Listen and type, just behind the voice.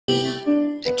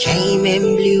came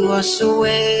and blew us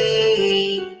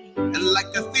away. And like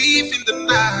a thief in the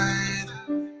night,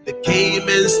 they came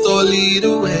and stole it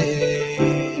away.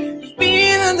 We've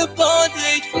been in the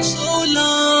bondage for so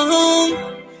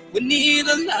long, we need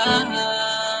a light.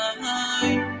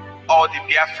 All the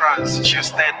Biafrans should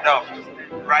stand up,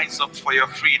 rise up for your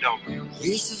freedom.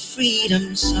 It's a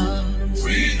freedom song.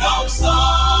 Freedom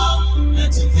song,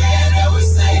 and together we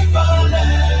save our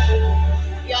land.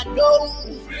 Yeah, no.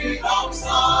 Freedom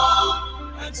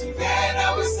song, and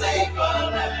together we save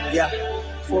our land. Yeah.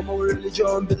 For my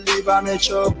religion, believe in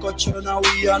nature, culture, now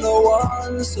we are no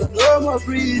one. So no more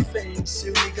free things,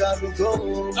 we gotta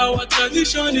go. Our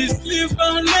tradition is live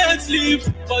and let's live,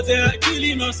 but they are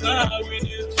killing us now. We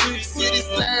need free. See this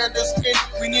land is green,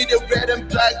 we need a red and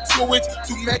black to it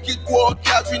to make it work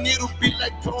out. We need to be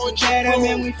like John.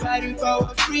 Gentlemen, we fighting for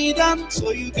our freedom,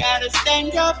 so you gotta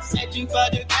stand up, searching for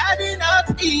the garden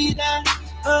of Eden.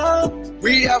 Oh,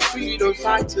 we are freedom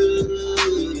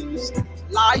fighters.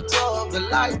 Light up the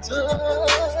light up.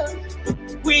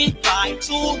 We fight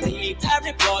to live,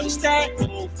 everybody stand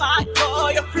up, fight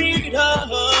for your freedom.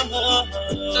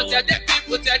 So tell the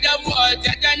people, tell the world,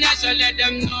 tell the nation, let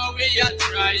them know we are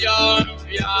triumphant.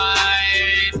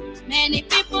 Many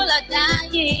people are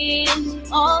dying,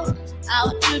 all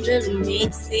our children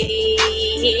missing.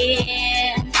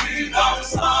 Freedom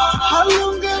song. How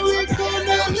long are we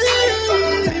gonna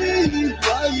live?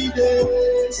 Why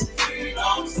this?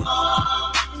 Freedom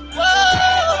song. Oh,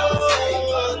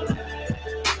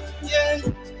 yeah.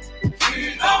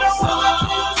 Freedom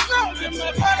song.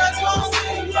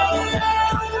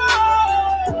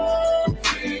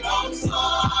 Freedom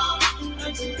song.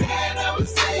 And together we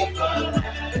save our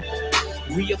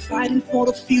land. We are fighting for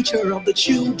the future of the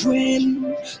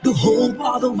children, the hope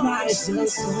of the rising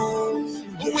sun.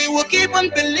 We will keep on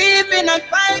believing and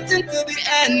fighting to the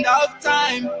end of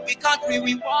time. We can't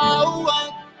really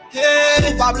want.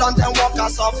 Hey, Babylon them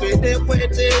walkers of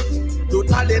iniquity,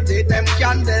 brutality them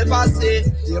can never see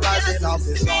the rising of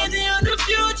the sun. Busy on the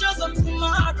futures of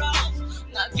tomorrow.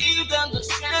 Now give them the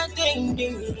strength they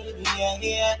need.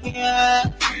 Yeah.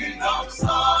 Freedom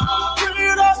song.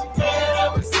 Freedom.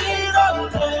 Freedom.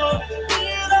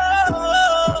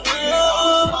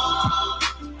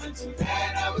 And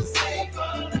together we save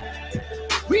our land.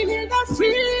 We need a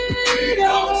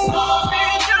Freedom song.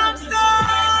 Freedom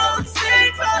song.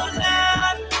 Save our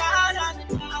land.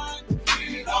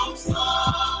 Freedom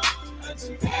song. And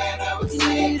together we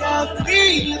save our land.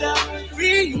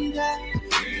 freedom.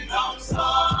 Freedom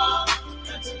song.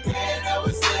 And together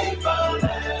we save our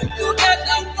land.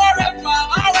 Together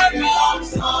forever. Freedom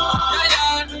song.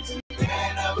 And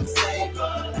together we save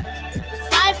our land.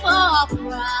 Fight for our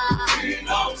pride.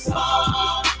 Freedom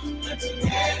song. And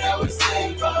together we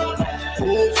save our land.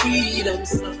 Oh, freedom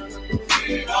song.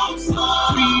 Freedom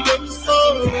song. Freedom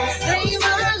song. Save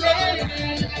our land.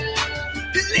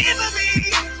 Deliver me,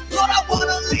 Lord, I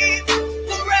wanna live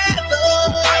forever.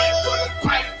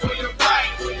 Fight for your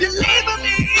right. Deliver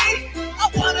me, I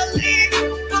wanna live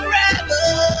forever.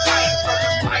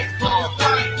 Fight for your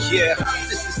right. Yeah,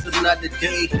 this is another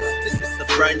day. This is a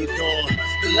brand new dawn.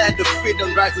 The land of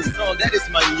freedom rises on. That is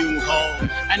my new home.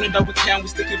 I know that we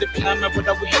stick to the plan, my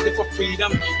brother, we headed for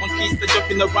freedom. Monkeys are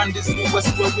jumping around this new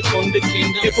west where we own the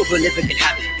kingdom. People believe we can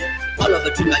have it. All of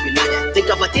the dream are united. Think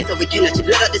of a taste of original. Should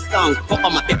let this song for all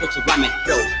my people to rhyme it.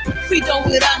 Yo. Freedom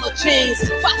without no chains,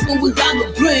 fighting without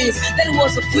no brains. That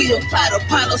was a freedom fighter,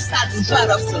 pilot, sergeant,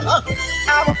 fighter.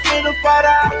 I'm a freedom fighter,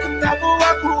 I can never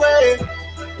walk away.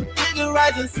 The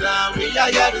rising sun, we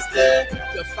are here to stay.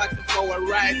 We're fighting for our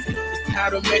rights. It's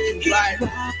time to make it right.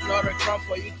 It's not a crime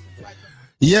for you to fight.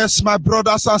 Yes, my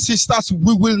brothers and sisters,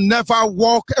 we will never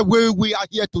walk away. We are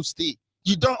here to stay.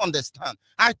 You don't understand.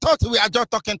 I thought we are just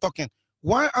talking.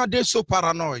 Why are they so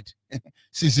paranoid?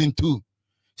 Season 2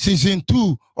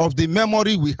 of the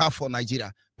memory we have for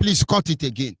Nigeria. Please cut it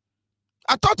again.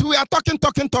 I thought we are talking.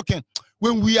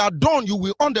 When we are done, you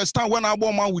will understand when our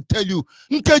woman will tell you,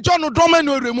 look at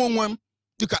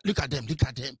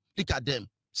them.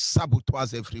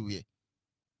 Saboteurs everywhere.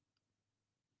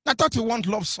 I thought you want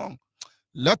love song.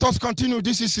 Let us continue.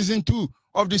 This is season 2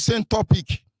 of the same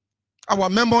topic. Our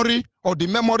memory, or the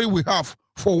memory we have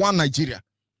for one Nigeria.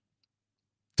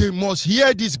 They must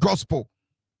hear this gospel.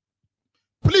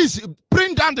 Please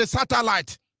bring down the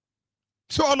satellite.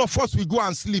 So all of us will go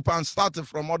and sleep and start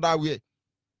from other way.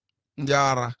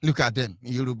 Look at them.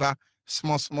 Yoruba,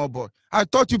 small boy. I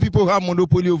thought you people have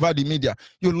monopoly over the media.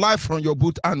 You lie from your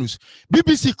boot anus.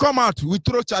 BBC, come out. We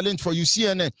throw challenge for you.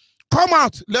 CNN, come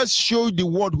out. Let's show the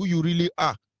world who you really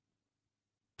are.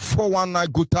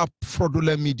 419 Gota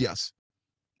fraudulent medias.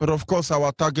 But of course,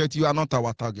 our target, you are not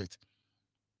our target.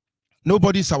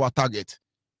 Nobody's our target.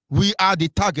 We are the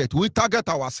target. We target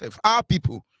ourselves, our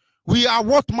people. We are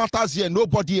what matters here,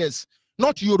 nobody else.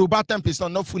 Not Yoruba Tempest,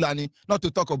 not Fulani, not to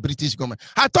talk of British government.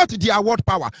 I thought they are what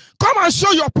power. Come and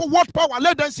show your what power.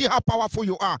 Let them see how powerful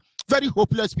you are. Very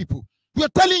hopeless people. We are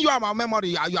telling you our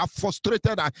memory. You are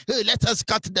frustrated. And, hey, let us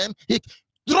cut them. Hey,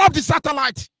 drop the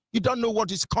satellite. You don't know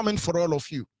what is coming for all of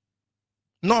you.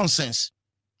 Nonsense.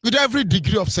 With every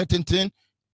degree of certainty,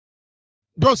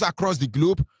 those across the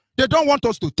globe, they don't want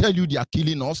us to tell you they are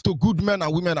killing us, to good men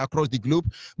and women across the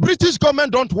globe. British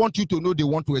government don't want you to know they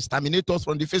want to exterminate us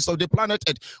from the face of the planet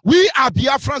Earth. We are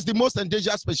Biafrans, the most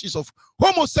endangered species of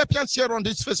Homo sapiens here on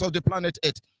this face of the planet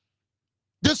Earth.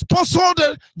 They sponsor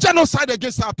the genocide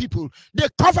against our people. They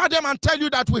cover them and tell you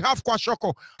that we have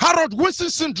Kwashoko, Harold Wilson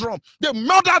syndrome. They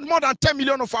murdered more than 10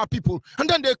 million of our people. And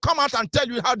then they come out and tell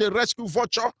you how they rescue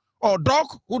vulture or dog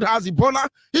who has Ebola.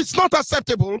 It's not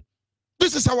acceptable.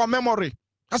 This is our memory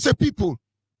as a people.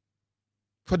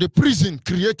 For the prison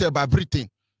created by Britain,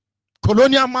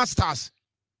 colonial masters,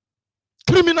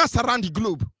 criminals around the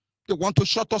globe, they want to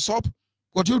shut us up.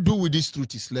 What you do with this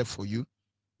truth is left for you.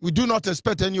 We do not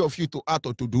expect any of you to act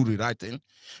or to do the right thing.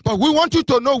 But we want you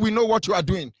to know we know what you are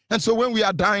doing. And so when we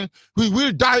are dying, we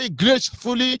will die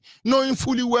gracefully, knowing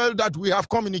fully well that we have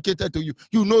communicated to you.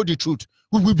 You know the truth.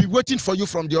 We will be waiting for you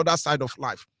from the other side of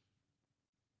life.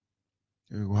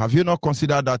 Have you not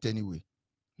considered that anyway?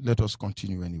 Let us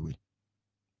continue anyway.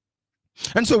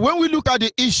 And so when we look at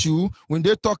the issue, when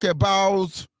they talk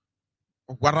about,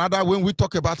 or rather when we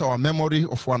talk about our memory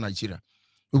of one Nigeria,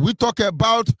 we talk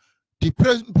about the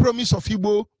promise of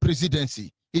Igbo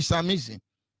presidency. It's amazing.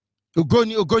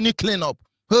 Ogoni clean up.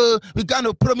 We got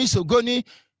to promise Ogoni.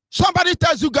 Somebody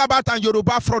tells you about and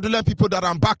Yoruba fraudulent people that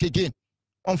I'm back again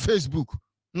on Facebook.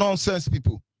 Nonsense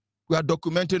people. We are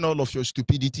documenting all of your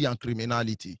stupidity and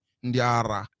criminality in the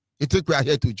ara. You think we are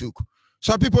here to joke.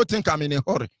 Some people think I'm in a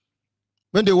hurry.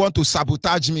 When they want to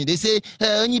sabotage me, they say,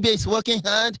 Onyibe is working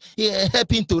hard,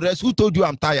 helping to rest. Who told you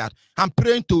I'm tired? I'm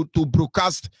praying to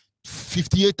broadcast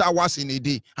 58 hours in a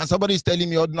day. And somebody is telling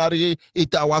me ordinary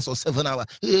 8 hours or 7 hours.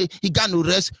 He got no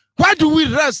rest. Why do we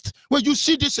rest when you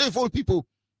see these shameful people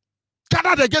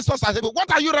gathered against us? I say, but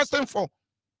what are you resting for?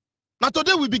 Now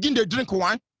today we begin to drink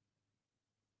wine.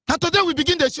 Now today we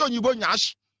begin to see Onyibe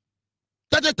Nyash.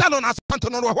 You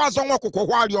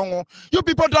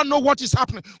people don't know what is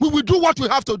happening. We will do what we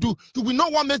have to do. You will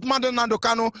not want Manden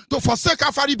Nandokano to forsake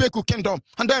Afaribeku kingdom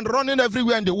and then running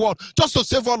everywhere in the world just to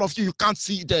save all of you. You can't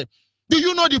see them. Do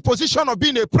you know the position of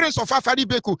being a prince of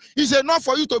Afaribeku is enough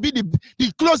for you to be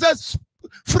the closest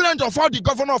friend of all the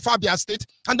governor of Abia State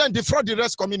and then defraud the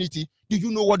rest community? Do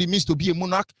you know what it means to be a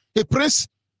monarch, a prince,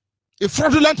 a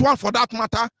fraudulent one for that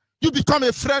matter? You become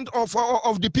a friend of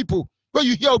the people. When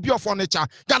you hear Obi of furniture,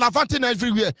 gallivanting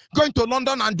everywhere, going to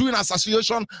London and doing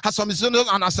association,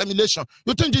 and assimilation.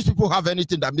 You think these people have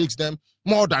anything that makes them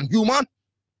more than human?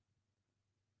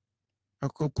 I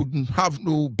couldn't have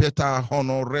no better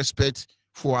honor, respect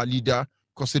for our leader,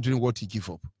 considering what he gave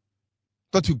up.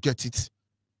 Don't you get it?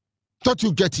 Don't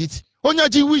you get it? Look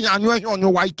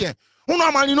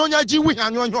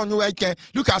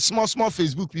at small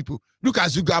Facebook people. Look at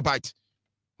Zugabite.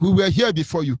 We were here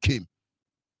before you came.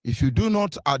 If you do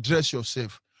not address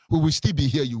yourself, we will still be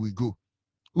here, you will go.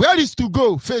 Where is to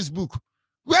go? Facebook.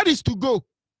 Where is to go?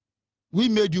 We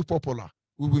made you popular.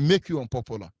 We will make you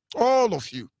unpopular. All of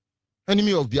you.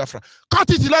 Enemy of Biafra.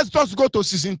 Cut it, let's just go to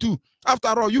season 2. After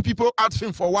all, you people add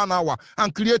film for 1 hour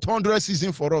and create 100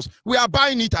 seasons for us. We are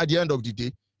buying it at the end of the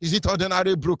day. Is it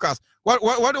ordinary broadcast?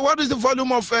 What is the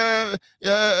volume of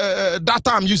data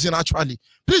I'm using actually?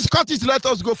 Please cut it, let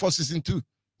us go for season 2.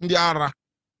 In the ara.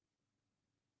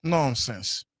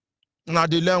 Nonsense. Now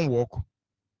they learn work.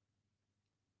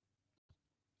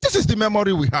 This is the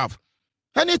memory we have.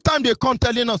 Anytime they come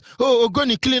telling us, oh,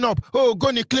 Ogoni clean up, oh,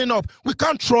 Ogoni clean up, we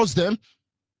can't trust them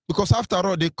because after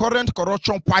all, the current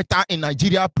corruption fighter in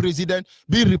Nigeria president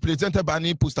being represented by an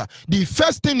imposter. The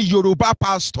first thing Yoruba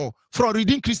pastor from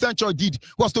Redeemed Christian Church did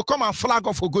was to come and flag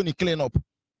off Ogoni clean up.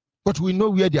 But we know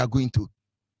where they are going to.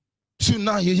 So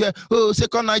now you hear, oh,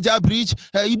 second Niger bridge,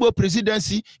 Igbo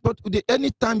presidency. But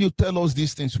anytime you tell us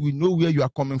these things, we know where you are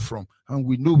coming from and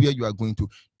we know where you are going to.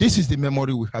 This is the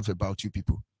memory we have about you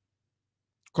people.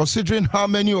 Considering how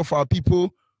many of our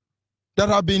people that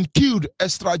have been killed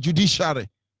extrajudicially.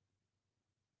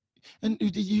 And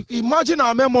you imagine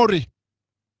our memory.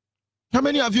 How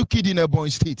many have you killed in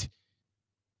Ebonyi State?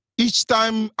 Each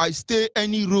time I stay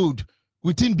any road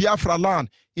within Biafra land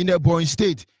in Ebonyi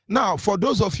State. Now, for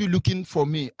those of you looking for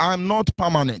me, I'm not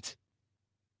permanent.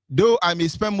 Though I may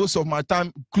spend most of my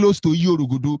time close to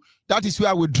Yorugudu, that is where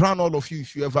I will drown all of you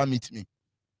if you ever meet me.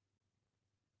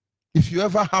 If you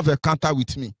ever have a encounter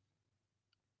with me,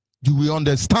 you will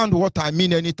understand what I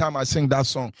mean anytime I sing that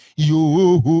song.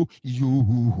 Yo, yo,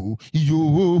 yo,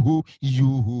 yo,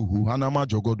 Hanama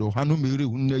Jogodo,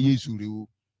 Hanumere,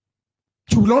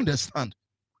 you will understand.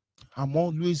 I'm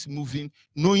always moving,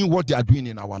 knowing what they are doing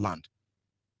in our land.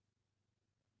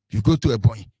 You go to a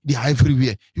boy, they are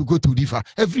everywhere. You go to river,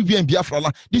 everywhere in Biafra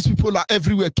land. These people are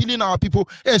everywhere, killing our people,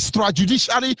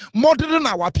 extrajudicially murdering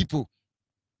our people.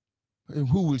 And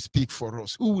who will speak for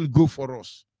us? Who will go for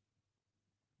us?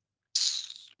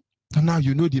 And now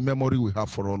you know the memory we have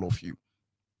for all of you.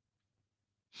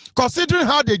 Considering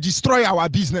how they destroy our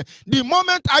business, the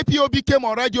moment IPOB came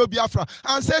on Radio Biafra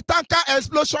and said tanker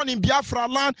explosion in Biafra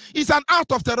land is an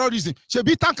act of terrorism,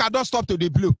 Shebi tanker don't stop to the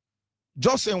blue.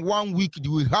 Just in 1 week,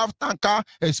 we have tanker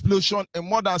explosion in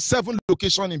more than 7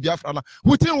 locations in Biafra land.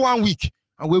 Within 1 week,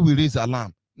 and when we raise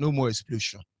alarm, no more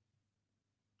explosion.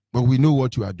 But we know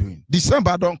what you are doing.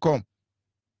 December don't come.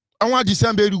 I want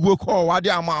December to go call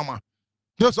Wadia Mama.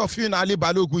 Those of you in Ali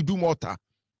Balog, we do mortar.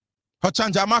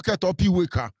 Hochanja Market or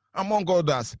Piweka, among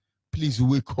others. Please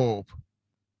wake up.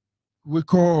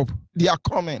 Wake up. They are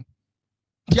coming.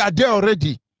 They are there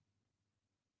already.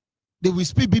 They will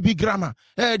speak BB grammar.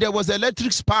 There was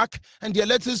electric spark, and the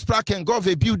electric spark engulfed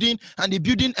a building, and the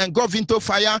building engulfed into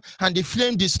fire, and the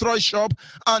flame destroyed shop.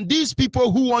 And these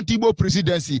people who want Igbo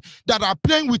presidency, that are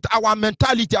playing with our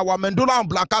mentality, our Mendola and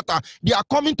Blankata, they are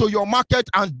coming to your market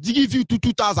and give you to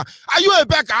 2,000. Are you a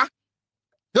beggar?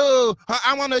 Oh,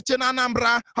 I want to change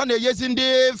Anambra on a using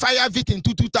the fire vit in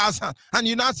 2,000, and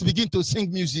you now begin to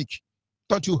sing music.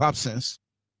 Don't you have sense?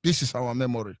 This is our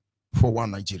memory for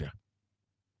one Nigeria.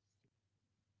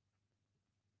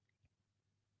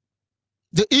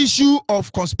 The issue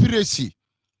of conspiracy,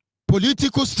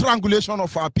 political strangulation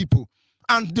of our people,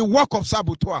 and the work of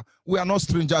saboteur, we are not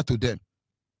stranger to them.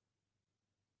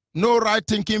 No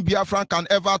right-thinking Biafran can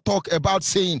ever talk about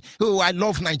saying, oh, I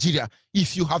love Nigeria.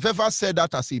 If you have ever said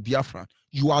that as a Biafran,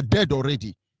 you are dead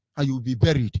already, and you will be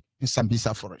buried in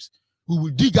Sambisa forest. We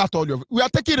will dig out all your... We are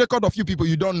taking record of you people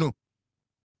you don't know.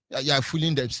 You are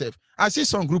fooling themselves. I see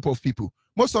some group of people.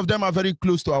 Most of them are very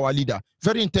close to our leader,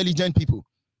 very intelligent people.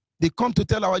 They come to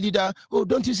tell our leader, oh,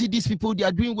 don't you see these people? They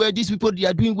are doing well. These people, they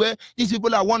are doing well. These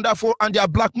people are wonderful. And they are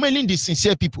blackmailing the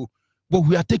sincere people. But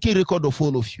we are taking record of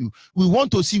all of you. We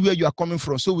want to see where you are coming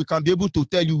from so we can be able to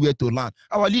tell you where to land.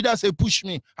 Our leader say, push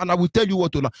me, and I will tell you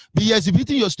what to land. But you're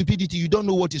exhibiting your stupidity. You don't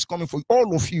know what is coming for you.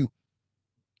 All of you.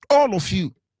 All of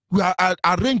you. We are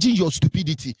arranging your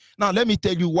stupidity. Now, let me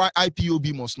tell you why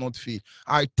IPOB must not fail.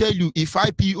 I tell you, if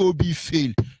IPOB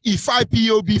fail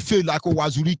like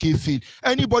Owazurike failed,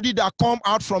 anybody that come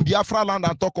out from Biafra land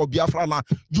and talk of Biafra land,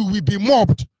 you will be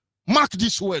mobbed. Mark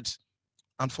these words.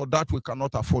 And for that, we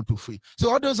cannot afford to fail.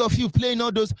 So all those of you playing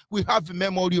all those, we have a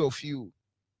memory of you.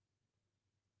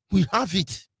 We have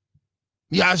it.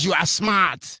 Yes, you are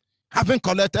smart. Haven't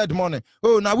collected money.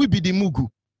 Oh, now we be the Mugu.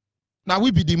 Now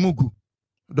we be the Mugu.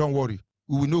 Don't worry.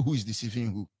 We will know who is deceiving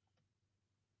who.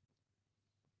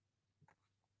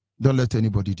 Don't let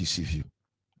anybody deceive you.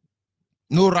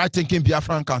 No right-thinking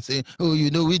Biafran can say, oh, you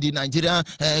know, we the Nigerian,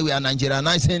 we are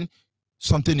Nigerianizing.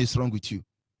 Something is wrong with you.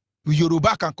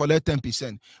 Yoruba can collect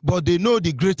 10%, but they know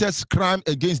the greatest crime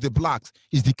against the blacks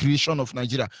is the creation of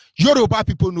Nigeria. Yoruba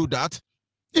people know that.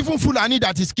 Even Fulani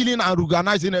that is killing and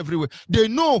organizing everywhere, they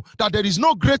know that there is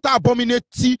no greater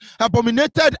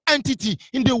abominated entity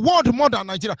in the world more than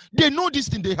Nigeria. They know this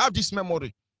thing, they have this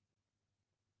memory.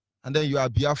 And then you are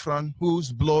Biafran,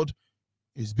 whose blood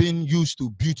is being used to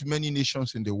build many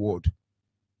nations in the world.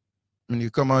 When you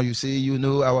come out, you say, you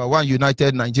know, our one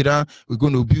united Nigeria, we're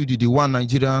going to build the one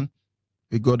Nigerian.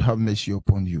 May God have mercy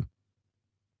upon you.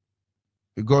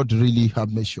 May God really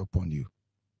have mercy upon you.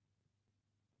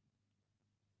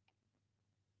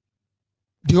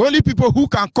 The only people who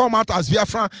can come out as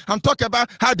Biafra and talk about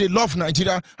how they love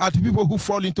Nigeria are the people who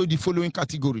fall into the following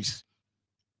categories.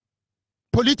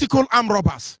 Political armed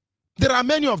robbers. There are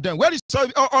many of them. Where is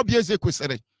Obieze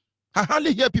Kwesere? I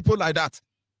hardly hear people like that.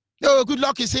 Oh, good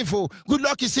luck is evil. Good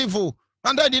luck is evil.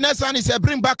 And then the next one is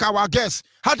bring back our guests.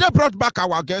 Have they brought back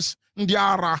our guests? They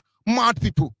are mad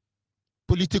people.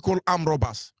 Political armed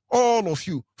robbers. All of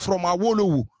you. From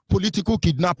Awolowo, political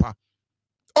kidnapper.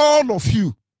 All of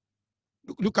you.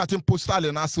 Look at him postal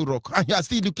in Asu Rock. And he are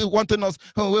still looking, wanting us.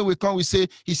 When we come, we say,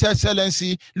 His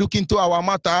Excellency, look into our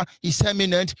matter. His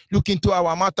Eminent, look into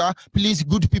our matter. Please,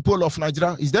 good people of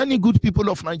Nigeria. Is there any good people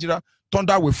of Nigeria?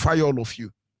 Thunder will fire all of you.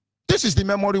 This is the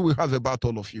memory we have about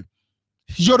all of you.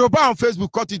 Yoruba on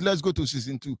Facebook, cut it. Let's go to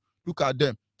season 2. Look at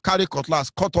them. Carry cutlass,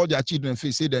 cut all their children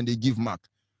face, say then they give mark.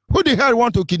 Who the hell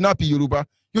want to kidnap Yoruba?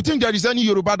 You think there is any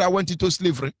Yoruba that went into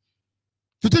slavery?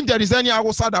 You think there is any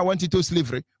Hausa that went into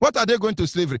slavery? What are they going to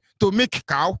slavery? To make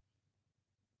cow?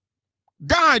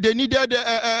 Guy, they needed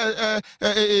a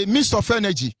mix of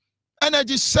energy.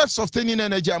 Energy, self-sustaining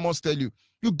energy, I must tell you.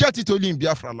 You get it only in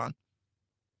Biafra land.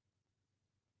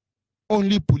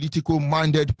 Only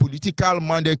political-minded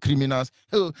criminals.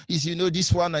 Oh, is you know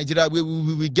this one Nigeria,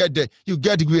 we get there. You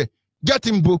get where? Get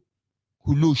him, bro.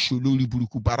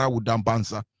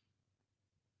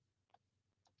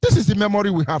 This is the memory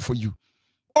we have for you.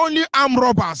 Only armed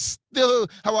robbers.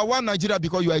 Our one Nigeria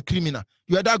because you are a criminal.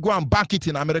 You either go and back it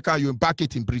in America, you back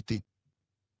it in Britain.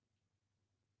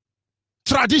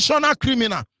 Traditional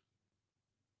criminal.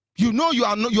 You know you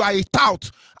are a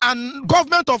tout, and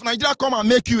government of Nigeria come and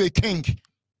make you a king,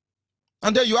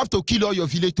 and then you have to kill all your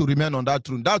village to remain on that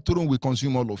throne. That throne will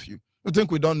consume all of you. You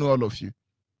think we don't know all of you?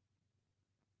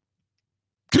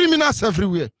 Criminals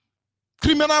everywhere,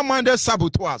 criminal-minded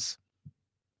saboteurs,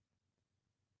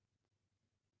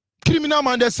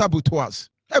 criminal-minded saboteurs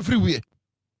everywhere.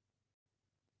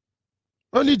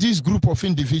 Only this group of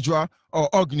individual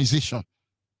or organization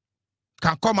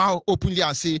can come out openly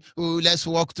and say, oh, let's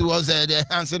walk towards the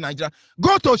answer Nigeria.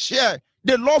 Go to share.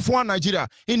 They love one Nigeria.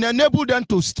 It enable them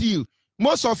to steal.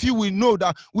 Most of you will know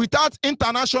that without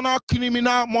International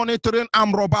Criminal Monitoring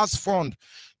Armed Robbers Fund,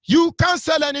 you can't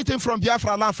sell anything from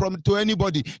Biafra land to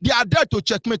anybody. They are there to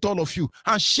checkmate all of you.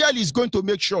 And Shell is going to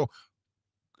make sure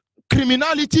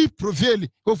criminality prevail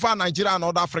over Nigeria and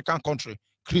other African countries.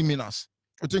 Criminals.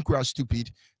 I think we are stupid.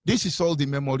 This is all the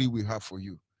memory we have for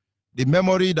you. The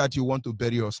memory that you want to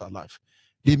bury us alive.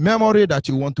 The memory that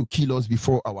you want to kill us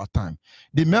before our time.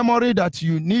 The memory that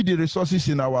you need the resources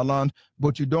in our land,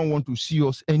 but you don't want to see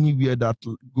us anywhere that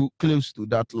go close to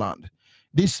that land.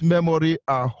 These memories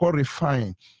are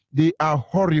horrifying. They are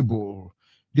horrible.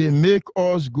 They make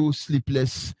us go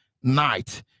sleepless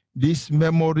night. These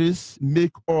memories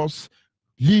make us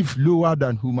live lower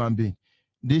than human beings.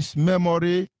 This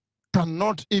memory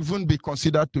cannot even be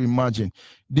considered to imagine.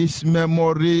 This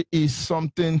memory is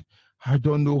something, I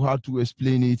don't know how to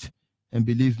explain it. And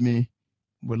believe me,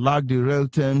 we lack the real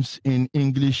terms in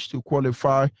English to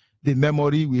qualify the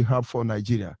memory we have for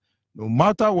Nigeria. No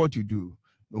matter what you do,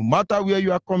 no matter where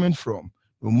you are coming from,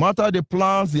 no matter the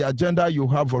plans, the agenda you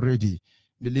have already,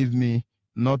 believe me,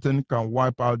 nothing can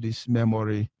wipe out this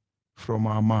memory from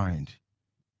our mind.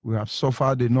 We have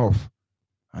suffered enough,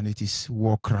 and it is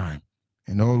war crime.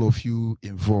 And all of you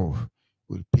involved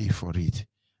will pay for it.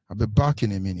 I'll be back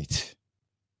in a minute.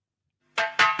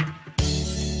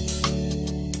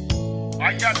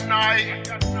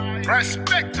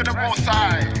 Respect to the Most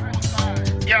High.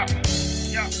 Yeah.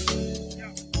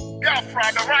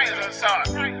 Biafra, the rising sun.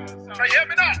 Now you hear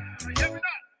me now?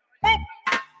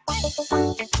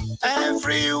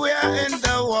 Everywhere in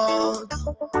the world,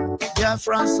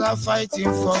 Biafrans are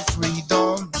fighting for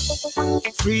freedom.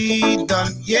 Freedom,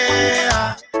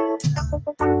 yeah.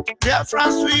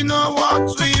 Biafrans, we know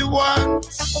what we want.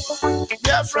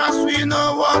 Biafrans, we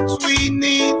know what we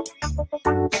need.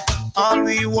 All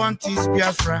we want is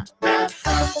Biafra.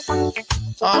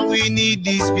 All we need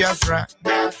is Biafra.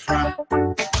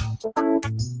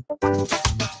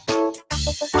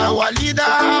 Our leader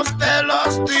have tell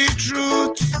us the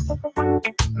truth.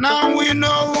 Now we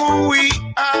know who we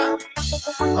are.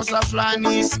 Osaflan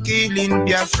is killing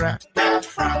Biafra.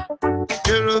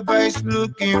 Yoruba is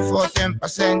looking for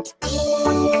 10%.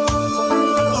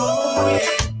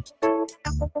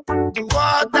 The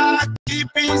world are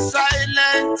keeping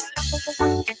silent.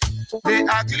 They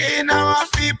are killing our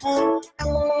people.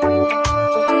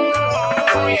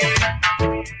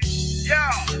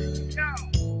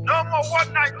 No more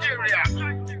one Nigeria.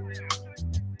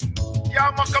 Your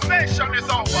amalgamation is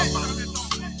over, man.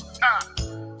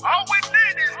 All we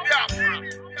need is Biafra.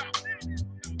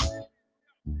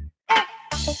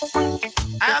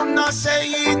 I'm not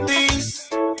saying this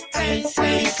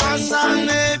because I'm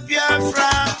a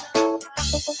Biafra,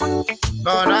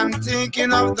 but I'm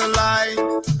thinking of the life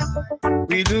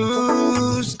we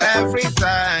lose every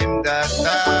time that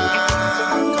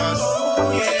cause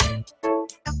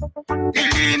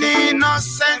killing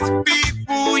innocent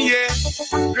people, yeah,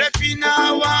 raping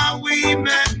our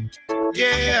women,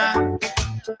 yeah.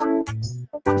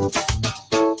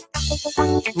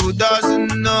 Who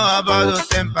doesn't know about the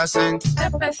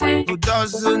 10%? Who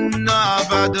doesn't know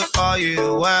about the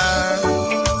oil well?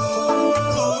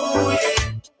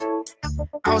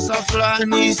 House of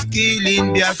Land is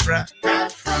killing Biafra.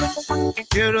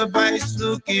 Yoruba is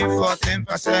looking for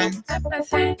 10%.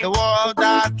 The world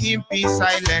are keeping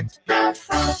silent.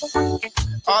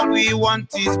 All we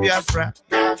want is Biafra.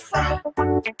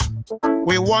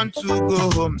 We want to go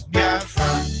home.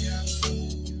 Biafra.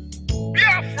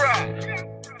 Biafra.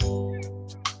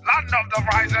 land of the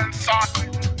rising sun.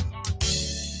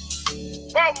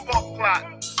 Bumbo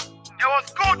clan. It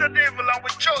was good and evil and we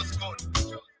chose good.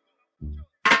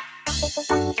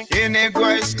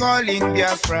 Enegwa is calling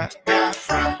Biafra,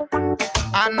 Biafra.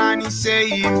 Anani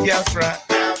saying Biafra,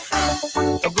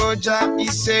 Biafra. Ogoja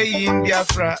is saying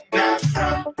Biafra,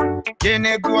 Biafra.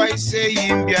 Enegwa is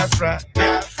saying Biafra,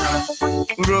 Biafra.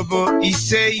 Urobo is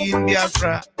saying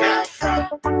Biafra, Biafra.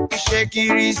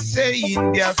 Shekiri is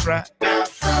saying Biafra,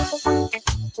 Biafra.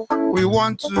 We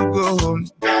want to go home,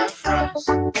 Biafra.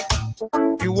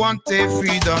 We want a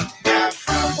freedom,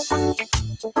 Biafra.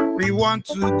 We want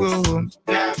to go home,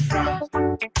 Biafra.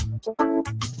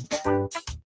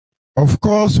 Of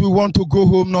course, we want to go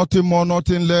home, nothing more,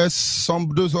 nothing less.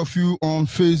 Those of you on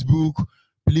Facebook,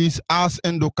 please ask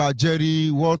Ndoka Jerry,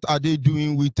 what are they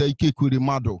doing with Ike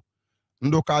Kurimado?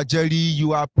 Ndoka Jerry,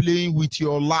 you are playing with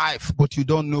your life, but you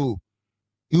don't know.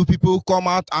 You people come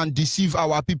out and deceive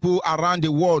our people around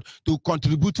the world to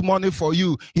contribute money for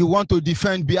you. You want to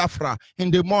defend Biafra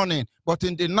in the morning, but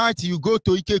in the night you go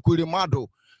to Ike Kurimado.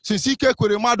 Since Ike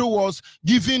Kurimado was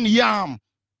giving yam,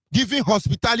 giving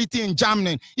hospitality in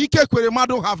Germany, Ike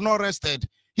Kurimado have not rested.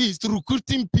 He's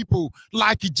recruiting people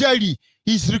like Jerry.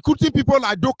 He's recruiting people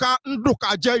like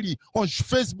Ndoka Jerry on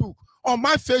Facebook. On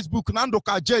my Facebook,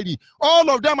 Nandoka Jerry, all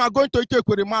of them are going to Ike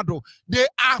Kurimado. They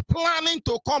are planning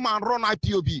to come and run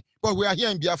IPOB, but we are here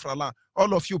in Biafra land.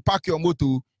 All of you pack your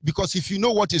motor, because if you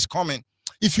know what is coming,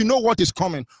 if you know what is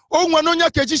coming, you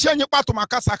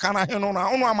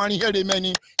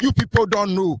people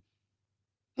don't know.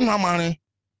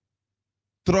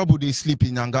 Trouble they sleep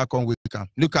in Yanga come wake up.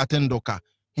 Look at Ndoka.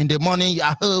 In the morning,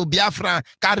 oh, Biafra,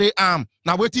 carry arm.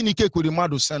 Now waiting Ike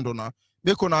Kurimado send on her.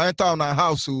 They can enter on our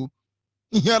house.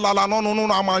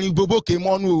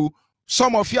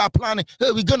 Some of you are planning,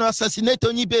 hey, we're going to assassinate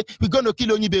Onyibe, we're going to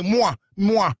kill Onyibe.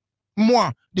 Moi.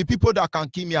 The people that can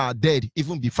kill me are dead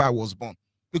even before I was born.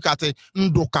 Look at it,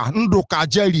 Ndoka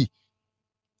Jerry.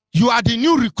 You are the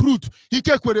new recruit.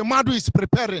 Ike Kurimado is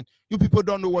preparing. You people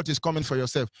don't know what is coming for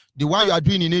yourself. The one you are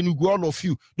doing in Enugu, all of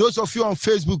you. Those of you on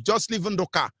Facebook, just leave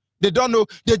Ndoka. They don't know.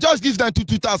 They just give them to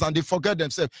 2,000. They forget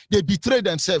themselves. They betray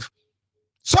themselves.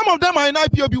 Some of them are in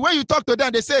IPOB. When you talk to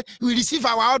them, they say, we receive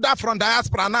our order from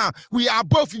diaspora now. We are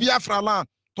both Biafra land.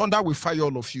 Thunder will fire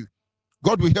all of you.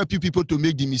 God will help you people to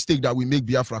make the mistake that we make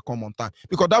Biafra come on time.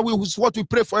 Because that is what we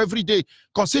pray for every day.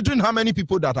 Considering how many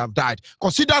people that have died.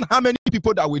 Considering how many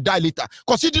people that will die later.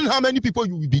 Considering how many people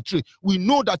you will betray. We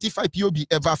know that if IPOB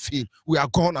ever fail, we are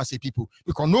gone as a people.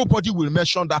 Because nobody will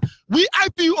mention that we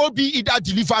IPOB either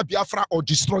deliver Biafra or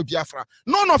destroy Biafra.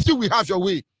 None of you will have your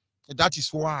way. That is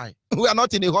why we are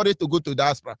not in a hurry to go to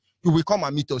diaspora. You will come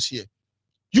and meet us here.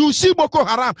 You see Boko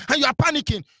Haram and you are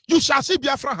panicking. You shall see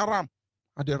Biafra Haram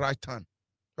at the right time.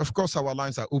 Of course, our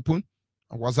lines are open.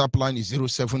 Our WhatsApp line is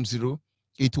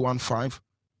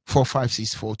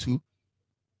 070-815-45642.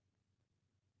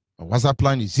 Our WhatsApp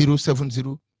line is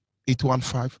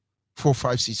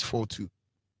 070-815-45642.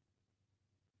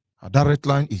 Our direct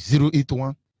line is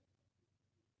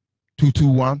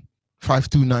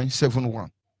 081-221-52971.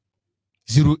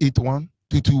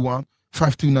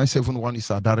 081-221-52971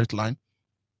 is our direct line.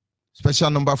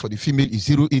 Special number for the female is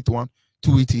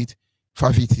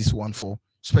 081-288-58614.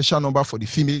 Special number for the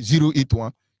female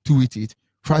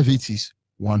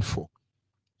 081-288-58614.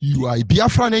 You are a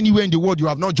Biafran anywhere in the world, you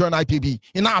have not joined IPB.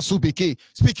 In Asubeke,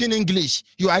 speaking English,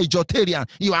 you are a Jotarian,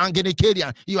 you are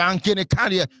Angenicarian, you are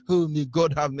Angenicarian. Oh, may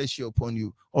God have mercy upon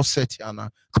you.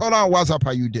 Osetiana. Call our WhatsApp,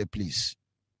 are you there, please?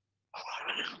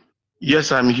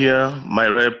 Yes, I'm here. My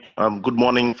rep, good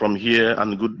morning from here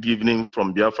and good evening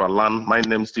from Biafra land. My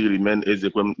name still remains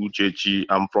Ezekwem Uchechi.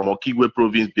 I'm from Okigwe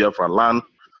province, Biafra land,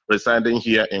 residing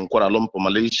here in Kuala Lumpur,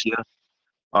 Malaysia.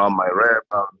 My rep,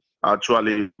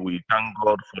 actually, we thank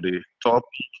God for the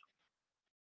topic.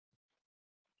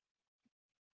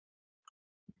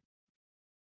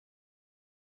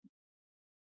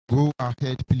 Go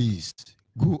ahead, please.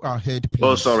 Go ahead, please.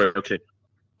 Oh, sorry. Okay.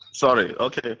 Sorry.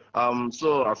 Okay.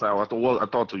 So as I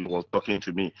thought you was talking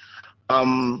to me.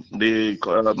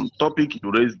 The topic you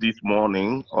raised this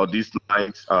morning or this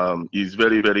night is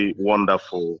very, very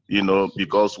wonderful. You know,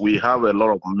 because we have a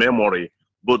lot of memory,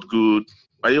 both good.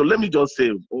 But let me just say,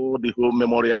 the whole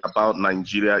memory about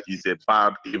Nigeria is a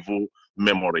bad, evil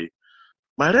memory.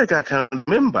 I can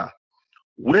remember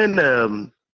when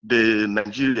the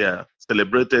Nigeria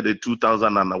celebrated the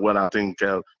 2001, I think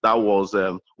that was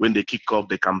when they kicked off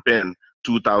the campaign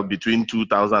between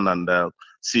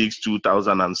 2006,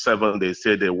 2007. They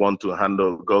said they want to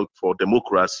handle God for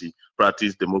democracy,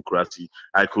 practice democracy.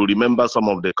 I could remember some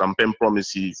of the campaign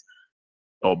promises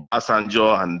of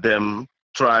Obasanjo and them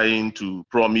trying to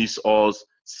promise us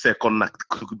second.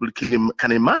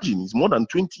 Can imagine, it's more than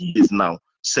 20 years now,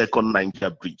 second Niger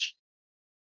bridge.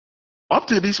 Up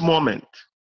to this moment,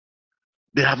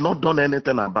 they have not done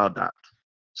anything about that.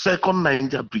 Second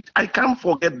Niger bridge. I can't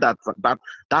forget that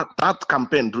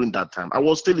campaign during that time. I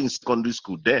was still in secondary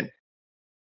school then.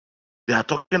 They are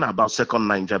talking about second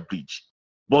Niger bridge.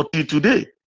 But today,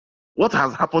 what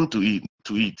has happened to it?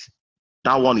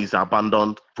 That one is an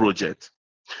abandoned project.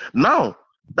 Now,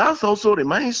 that also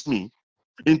reminds me,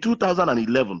 in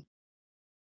 2011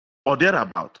 or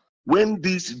thereabout, when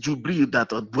this Jubilee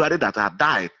Buhari that had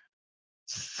died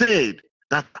said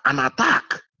that an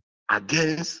attack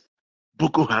against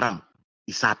Boko Haram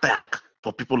is an attack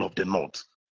for people of the north.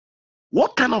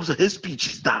 What kind of hate speech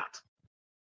is that?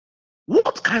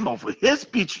 What kind of hate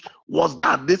speech was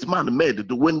that this man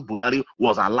made when Buhari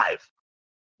was alive?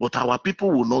 But our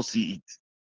people will not see it.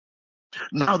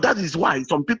 Now that is why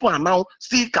some people are now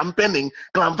still campaigning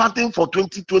for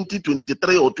 2020,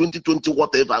 23 or 2020,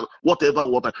 whatever. What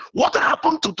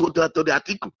happened to the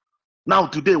article? Now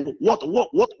today,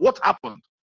 what happened?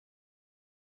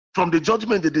 From the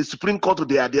judgment that the Supreme Court,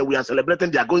 we are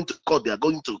celebrating, they are going to court,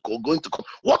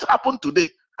 What happened today?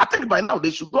 I think by now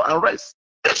they should go and rest.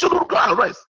 They should go and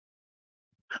rest.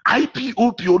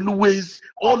 IPOP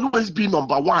always be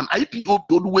number one.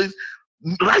 IPOP always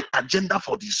right agenda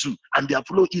for the zoo, and they are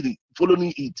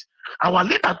following it. Our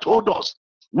leader told us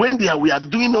when we are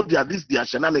doing all their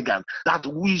shenanigans that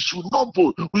we should not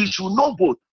vote. We should not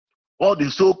vote. All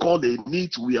the so-called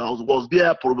elite was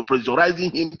there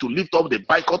pressurizing him to lift up the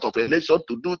boycott of election,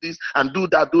 to do this and do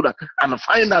that. And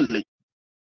finally,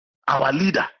 our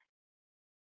leader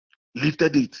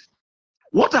lifted it.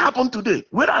 What happened today?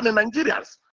 Where are the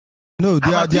Nigerians? No,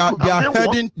 they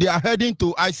are heading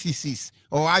to ICC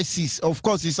or ISIS. Of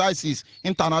course, it's ISIS,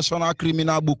 International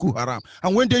Criminal Boko Haram.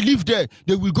 And when they leave there,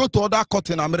 they will go to other courts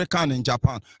in America and in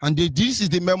Japan. And this is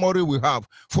the memory we have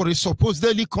for a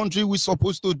supposedly country we're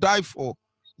supposed to die for.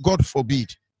 God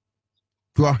forbid.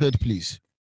 Go ahead, please.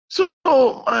 So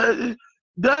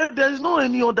there is no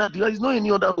any other.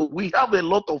 We have a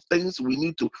lot of things we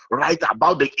need to write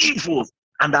about the evils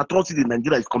and the atrocity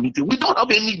Nigeria is committing. We don't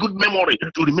have any good memory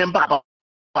to remember about.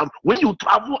 When you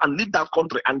travel and leave that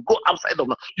country and go outside of,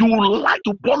 you will like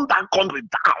to burn that country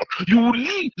down. You will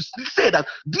say that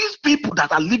these people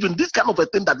that are living this kind of a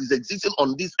thing that is existing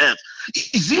on this earth,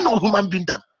 is it no human being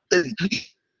that?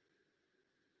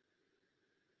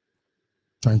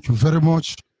 Thank you very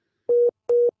much.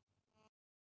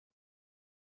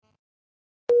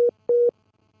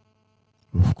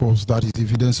 Of course, that is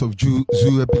evidence of zoo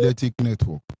epileptic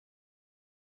network.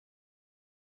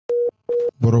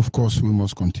 But of course, we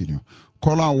must continue.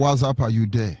 Call on WhatsApp, are you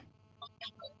there?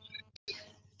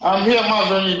 I'm here,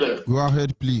 Onyibe. Go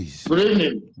ahead, please. Good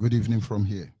evening. Good evening from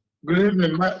here. Good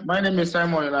evening. My name is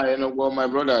Simon, and my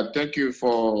brother, thank you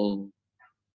for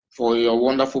your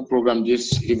wonderful program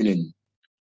this evening.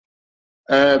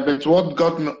 But what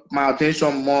got my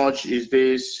attention much is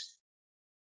this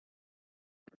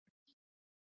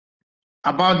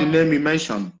about the name you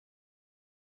mentioned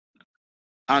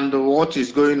and what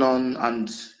is going on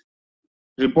and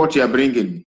report you are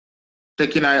bringing,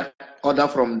 taking an order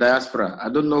from diaspora. I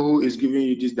don't know who is giving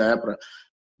you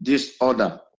this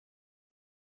order.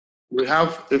 We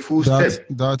have a full step.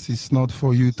 That is not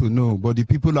for you to know, but the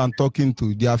people I'm talking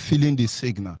to, they are feeling the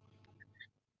signal.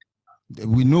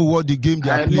 We know what the game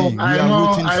they are playing. We are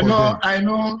waiting for them. I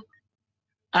know.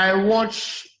 I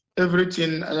watch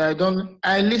everything and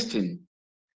I listen.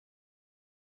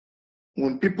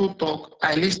 When people talk,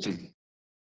 I listen.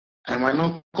 I might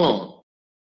not call.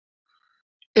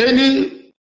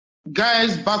 Any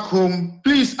guys back home,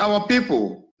 please, our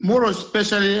people, more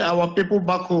especially our people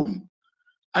back home.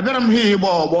 I bet I'm here, I'm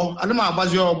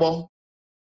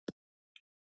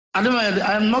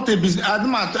not a business.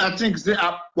 I think they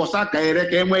was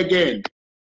again.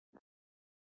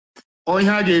 Or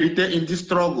in this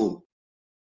struggle.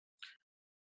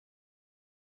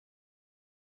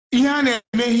 Here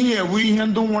we not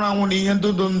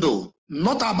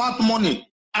about money.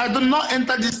 I do not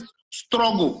enter this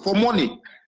struggle for money.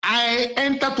 I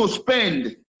enter to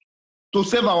spend to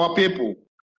save our people.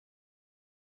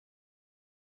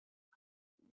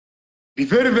 Be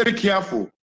very, very careful.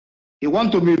 You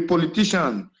want to be a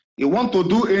politician. You want to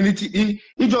do anything.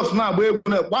 He just now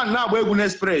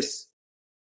express.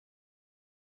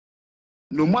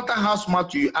 No matter how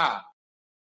smart you are,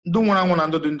 don't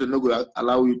want to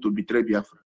allow you to betray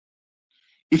Biafra.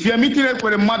 If you are meeting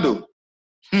with a mother,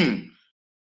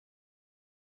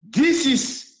 this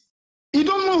is, you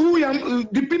don't know who you are,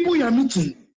 the people you are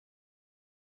meeting.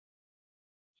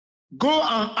 Go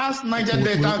and ask Niger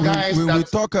Delta guys. We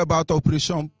talk about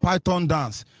Operation Python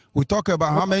Dance. We talk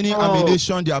about how many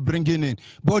ammunition they are bringing in.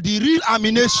 But the real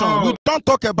ammunition, we don't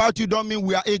talk about, you don't mean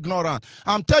we are ignorant.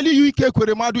 I'm telling you, Ike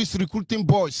Kweremadu is recruiting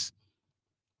boys.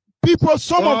 People,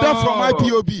 some of them from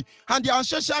IPOB, and they are on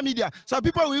social media. So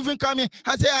people will even come in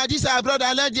and say, this is our brother,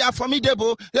 they are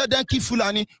formidable. Then keep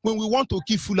Fulani. When we want to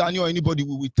keep Fulani or anybody,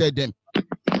 we will tell them.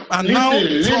 And now,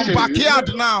 from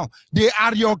backyard now, they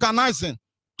are reorganizing.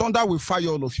 Thunder will fire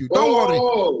all of you. Don't worry.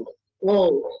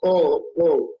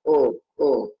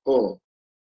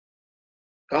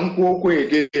 Come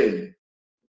again.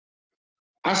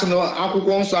 As no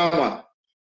Akukon Sama.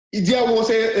 There was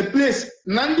a place,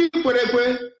 Nandi Kwere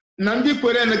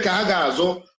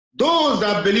Kagazo. Those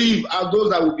that believe are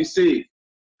those that will be saved.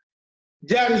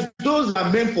 There is those that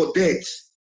are meant for death.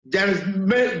 There is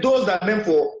those that are meant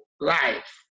for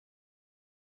life.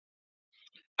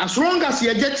 As long as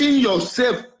you're getting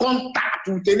yourself contact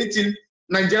with anything,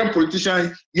 Nigerian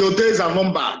politician, your days are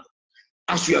numbered.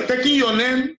 As you are taking your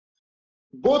name,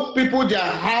 both people, their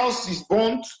house is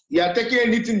burnt, you are taking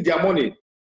anything, their money.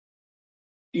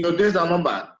 Your days are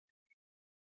numbered.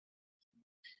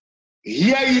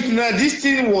 Here it now, this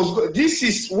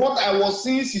is what I was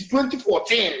seeing since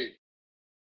 2014.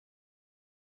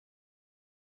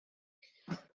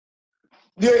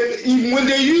 When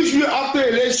they use you after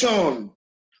election,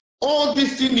 all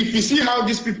these things, if you see how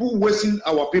these people wasting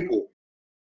our people,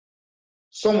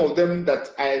 some of them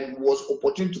that I was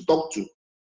opportune to talk to,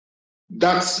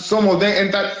 that some of them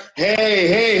entered,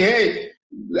 hey,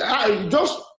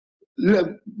 just,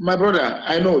 my brother,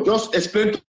 I know, just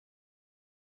explain to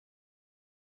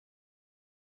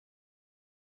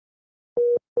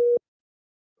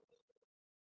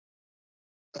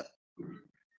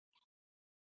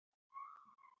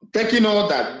taking all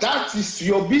that is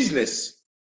your business.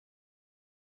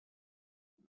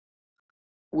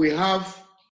 We have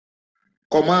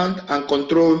command and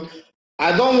control.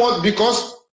 I don't want,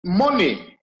 because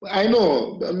money, I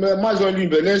know,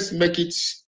 let's make it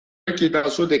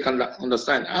so they can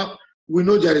understand. We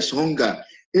know there is hunger.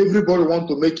 Everybody want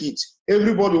to make it.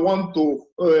 Everybody want to,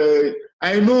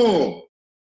 I know.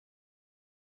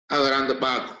 Around the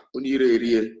back,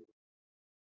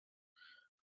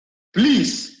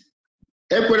 please,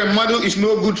 Ekweremadu is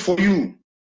no good for you.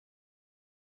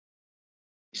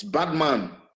 It's bad man.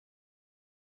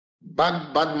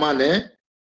 Bad man, eh?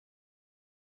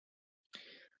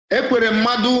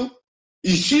 Ekweremadu,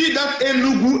 you see that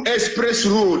Enugu Express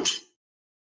Road?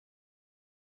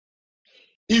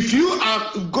 If you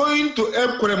are going to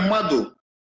Ekweremadu,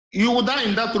 you will die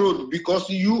in that road because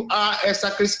you are a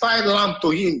sacrificed lamb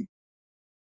to him.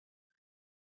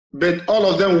 But all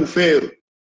of them will fail.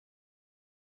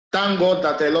 Thank God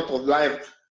that a lot of lives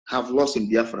have lost in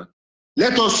Biafra.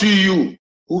 Let us see you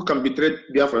who can betray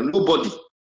Biafra. Nobody.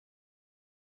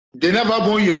 They never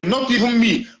born you. Not even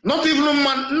me. Not even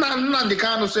man the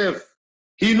kind of self.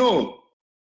 He know.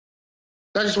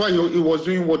 That is why he was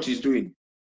doing what he's doing.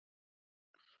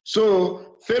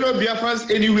 So, fellow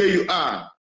Biafrans, anywhere you are,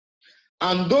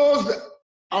 and those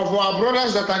of our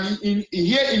brothers that are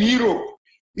here in Europe,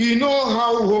 you know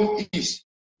how home is.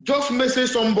 Just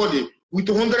message somebody with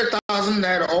 100,000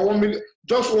 naira or 1 million,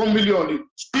 just 1 million.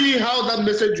 See how that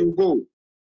message will go.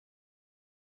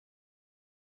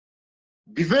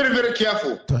 Be very, very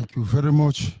careful. Thank you very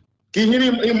much.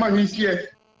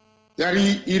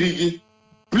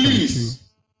 Please.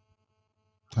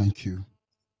 Thank you.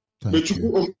 Bless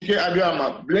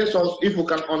us if we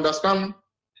can understand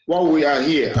why we are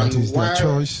here. That is their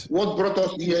choice. What brought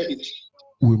us here is.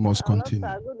 We must continue.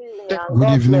 Good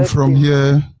evening from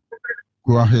here.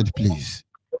 Go ahead, please.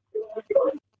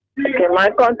 Okay, my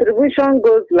contribution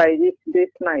goes like this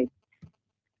night.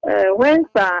 When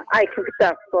Sir Ike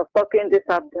was talking this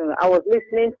afternoon, I was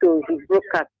listening to his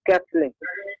broadcast carefully.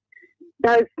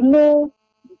 There is no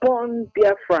born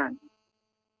Biafran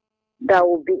that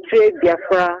will betray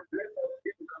Biafra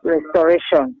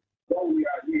restoration.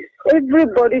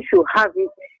 Everybody should have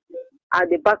it at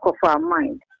the back of our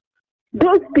mind.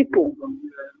 Those people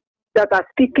that are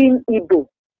speaking Igbo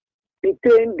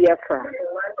between Biafra,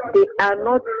 they are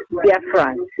not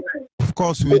Biafrans. Of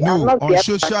course, we know on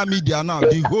social media now,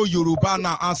 the whole Yoruba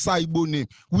now answer Igbo name.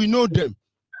 We know them.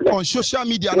 On social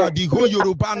media now, the whole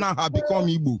Yoruba now have become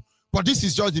Igbo. But this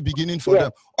is just the beginning for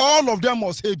them. All of them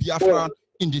must hate Biafra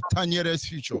in the 10 years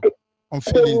future.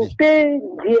 They will stay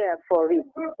there for it.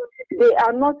 They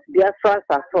are not Biafrans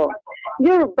at all.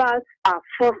 Yorubas are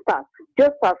fraudsters,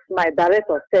 just as my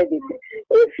director said it.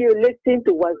 If you listen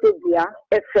to Wazobia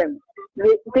FM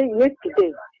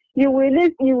yesterday, you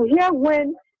will hear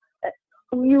when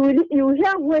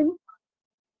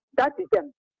That is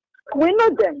them. We know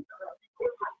them.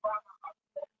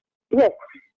 Yes.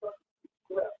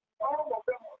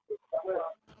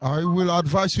 I will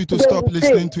advise you to stop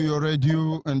listening to your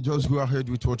radio and just go ahead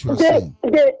with what you are saying.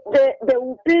 They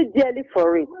will pay dearly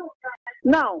for it.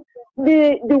 Now,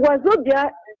 the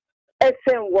Wazobia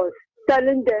FM was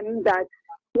telling them that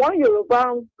one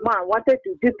Yoruba man wanted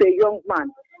to dupe a young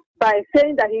man by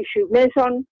saying that he should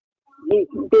mention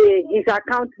his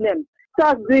account name. So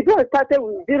as the bill started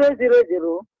with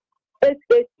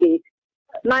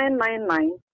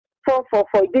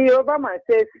 000-888-999-444, the Yoruba man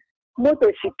says, Moto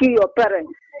should kill your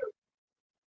parents.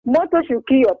 Moto should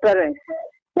kill your parents.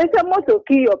 They said, Moto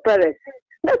kill your parents.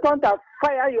 Let's want to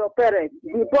fire your parents.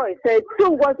 The boy said, so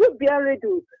was it being ready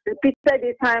to repeat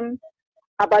this time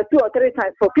about 2 or 3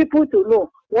 times for people to know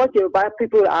what Yoruba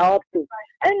people are up to.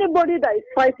 Anybody that is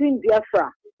fighting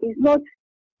Biafra is not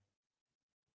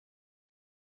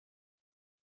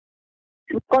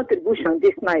contribution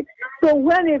this night. So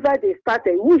whenever they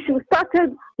started, we should start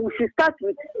with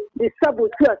the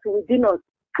saboteurs within us.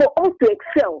 For us to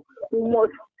excel, we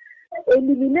must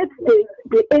eliminate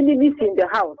the enemies in the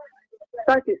house.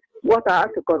 That is what I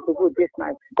have to contribute this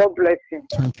night. God bless you.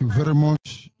 Thank you very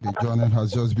much. The journey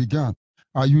has just begun.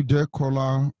 Are you there,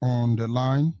 caller, on the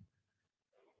line?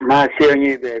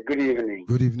 Onyibe, good evening.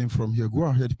 Good evening from here. Go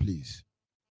ahead, please.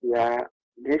 Yeah,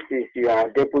 this is your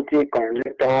deputy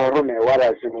conductor,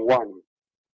 Rumewara Zone 1.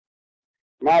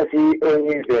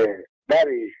 Onyibe, that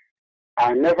is,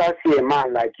 I never see a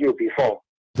man like you before.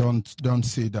 Don't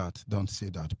say that. Don't say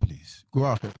that, please. Go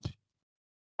ahead.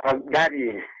 That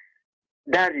is.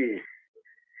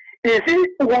 Is it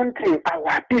one thing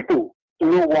our people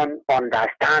no one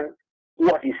understand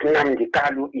what Nnamdi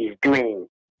Kanu is doing?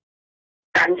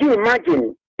 Can you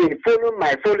imagine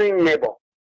my following neighbor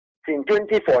since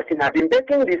 2014? I've been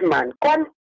begging this man, come,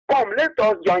 let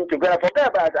us join together. Forget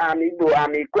about I'm Igbo,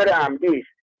 I'm Ikwere, I'm this.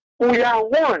 We are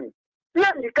one.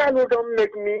 Nnamdi Kanu don't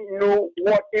make me know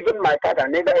what even my father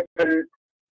never even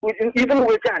which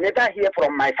I never hear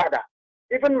from my father.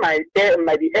 Even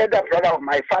the elder brother of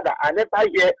my father, I never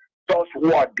hear those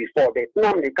words before. But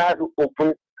Nnamdi Kanu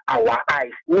open our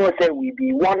eyes. No say we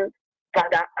be one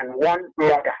father and one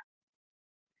mother.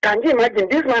 Can you imagine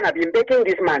this man? I've been begging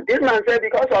this man. This man said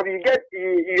because of you get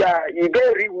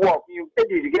rework, you get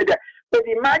it together. But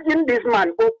imagine this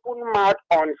man open mouth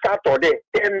on Saturday.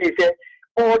 Tell me say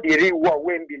all the rework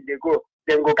when they go,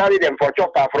 then go carry them for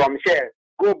chopper from Shell,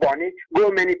 go Bonny,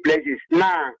 go many places.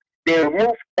 Now they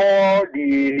remove all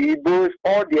the Igbos,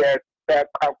 all the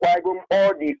Akwagum,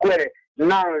 all the Kwere.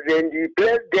 Now then they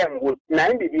place them with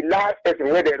the last person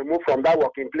where they remove from that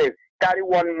working place. Carry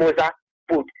one Mosa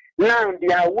put. Now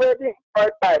they are waiting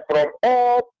oil pipe from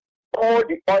all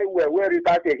the oil where it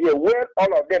started here, where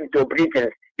all of them to Britain.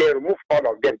 They remove all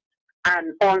of them.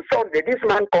 And on Sunday, this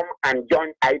man come and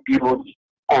join IPOD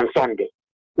on Sunday.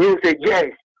 You say,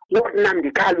 yes, what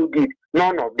Nnamdi Kanu did,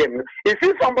 none of them. You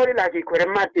see somebody like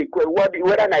Ikweremadu,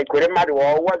 whether Ikweremadu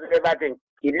or whatever thing,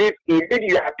 he lead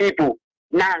your people.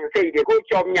 Now say they go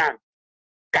chop yam.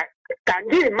 Can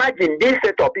you imagine this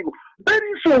set of people?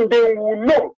 Very soon they will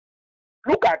know.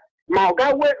 Look at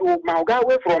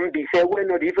Maugawe from Bise will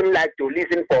not even like to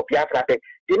listen for Biafra.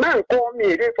 The man called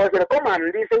me, come and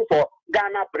listen for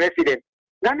Ghana president.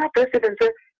 Ghana president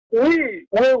said,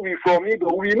 where we from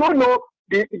Igbo, we don't know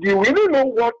we don't know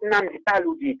what Nnamdi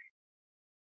Kanu did.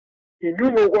 You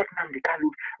don't know what Nnamdi Kanu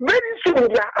did. Very soon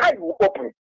their eyes will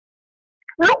open.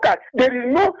 Look at, there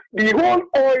is the whole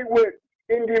oil well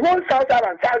in the whole South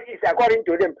and Southeast, according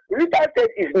to them. Rita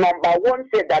State is #1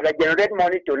 state that they generate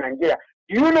money to Nigeria.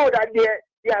 Do you know that they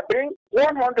are bringing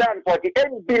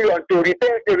 148 billion to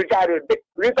repair the Rita Road?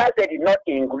 Rita State is not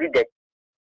included.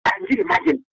 Can you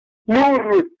imagine? No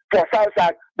road for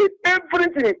South, but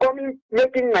everything coming,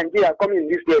 making Nigeria coming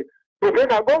this way.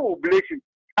 Professor, God will bless you.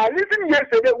 I listened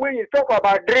yesterday when you talk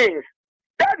about drains.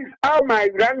 That is how my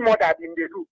grandmother in the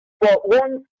do. For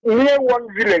near one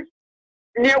village,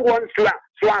 near one slum.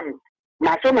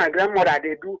 So my grandmother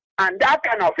they do, and that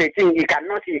kind of a thing you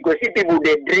cannot see. Because see people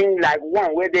they drink like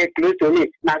one where they close to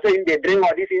me. Now so they drink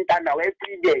all this internal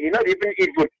every day. You know even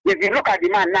eat food. If you look at the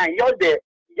man now, you're the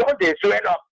swell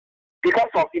up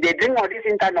because of they drink all this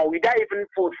internal without even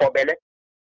food for belly.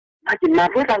 My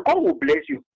brother, God will bless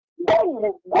you.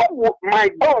 My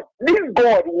God, this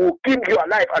God will keep you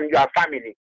alive and your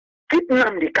family. Keep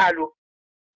Nnamdi Kanu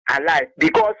alive,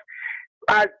 because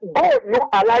as God not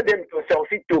allow them to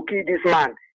succeed to kill this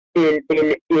man in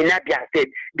Abia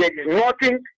State, there is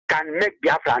nothing can make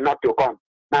Biafra not to come.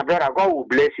 My brother, God will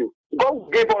bless you. God will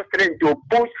give us strength to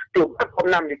push to back up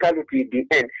Nnamdi Kanu to the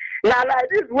end. Now, like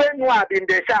this, when Noah been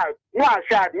the shout, Noah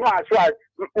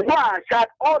shout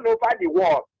all over the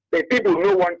world, the people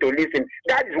no want to listen.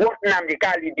 That is what Nnamdi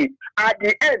Kanu did. At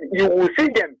the end, you will see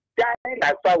them dying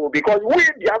as foul because we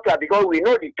Biafra, because we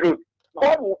know the truth.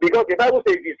 God will, because the Bible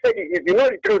says, if you know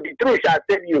the truth shall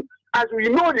save you. As we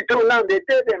know the truth now, they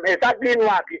tell them exactly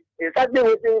what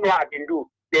Noah can do.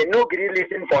 They no really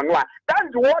listen for Noah.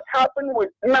 That's what happened with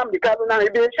Nnamdi Kanu. Now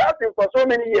they've been shouting for so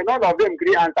many years, none of them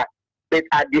agree answer. But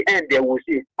at the end, they will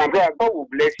see. And God will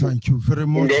bless you. Thank you very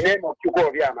much. In the name of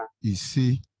Chukwuobiama. You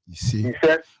see,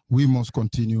 we must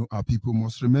continue. Our people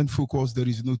must remain focused. There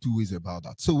is no two ways about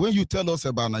that. So when you tell us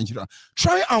about Nigeria,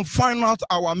 try and find out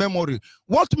our memory.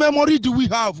 What memory do we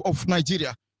have of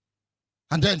Nigeria?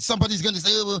 And then somebody's going to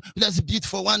say, oh, let's beat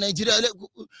for one Nigeria.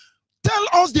 Tell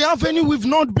us the avenue we've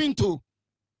not been to.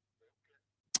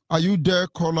 Are you there,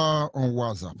 caller on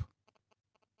WhatsApp?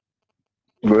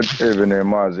 Good evening,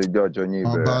 Mazi George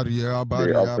Onyibe.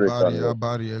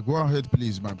 Abaria. Go ahead,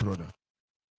 please, my brother.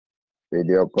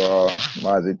 Video call.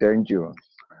 Mazi, thank you.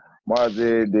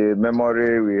 Mazi, the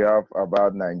memory we have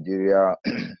about Nigeria,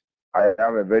 I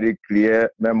have a very clear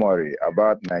memory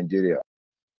about Nigeria.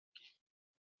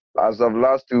 As of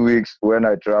last 2 weeks, when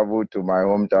I traveled to my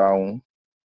hometown,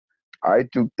 I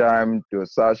took time to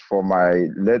search for my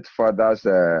late father's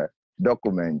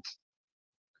documents.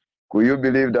 Could you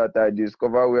believe that I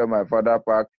discovered where my father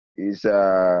parked his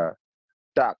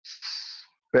tax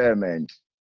payment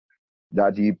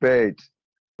that he paid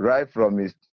right from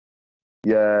his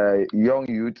young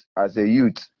youth as a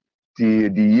youth till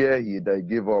the year he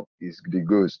gave up the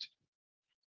ghost?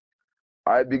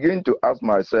 I begin to ask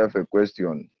myself a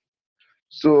question.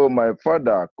 So my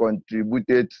father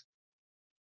contributed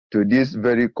to this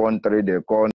very country they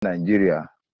call Nigeria,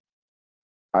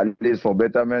 at least for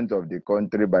betterment of the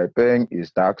country by paying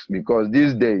his tax, because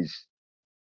these days,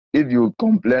 if you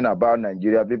complain about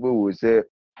Nigeria, people will say,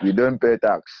 we don't pay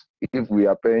tax. If we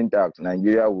are paying tax,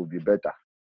 Nigeria will be better.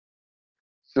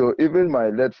 So even my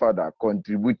late father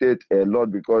contributed a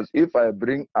lot, because if I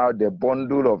bring out the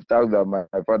bundle of tax that my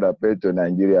father paid to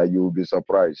Nigeria, you will be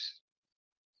surprised.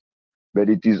 But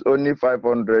it is only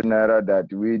 500 naira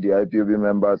that we, the IPOB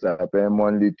members, are paying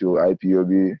monthly to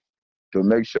IPOB to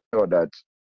make sure that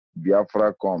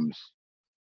Biafra comes.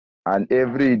 And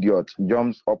every idiot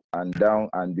jumps up and down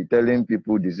and be telling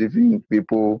people, deceiving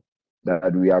people,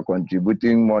 that we are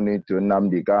contributing money to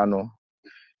Nnamdi Kanu,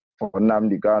 for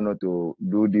Nnamdi Kanu to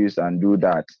do this and do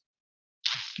that.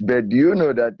 But do you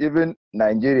know that even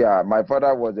Nigeria, my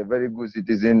father was a very good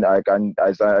citizen. I can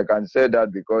say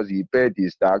that because he paid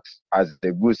his tax as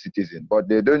a good citizen. But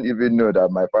they don't even know that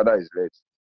my father is late.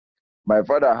 My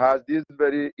father has this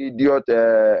very idiot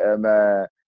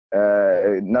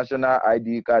national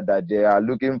ID card that they are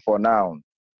looking for now.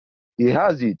 He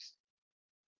has it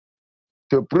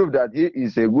to prove that he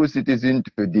is a good citizen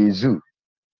to the zoo.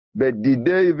 But did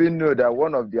they even know that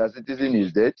one of their citizens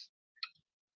is dead?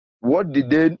 What did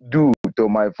they do to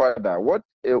my father? What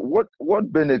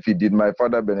benefit did my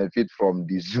father benefit from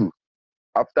the zoo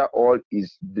after all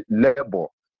his labor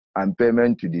and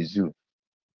payment to the zoo?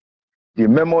 The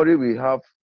memory we have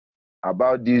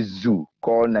about this zoo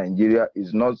called Nigeria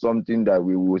is not something that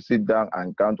we will sit down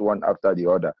and count one after the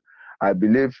other. I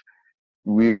believe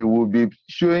we will be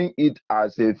showing it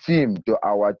as a theme to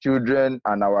our children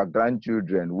and our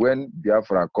grandchildren when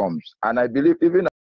Biafra comes. And I believe even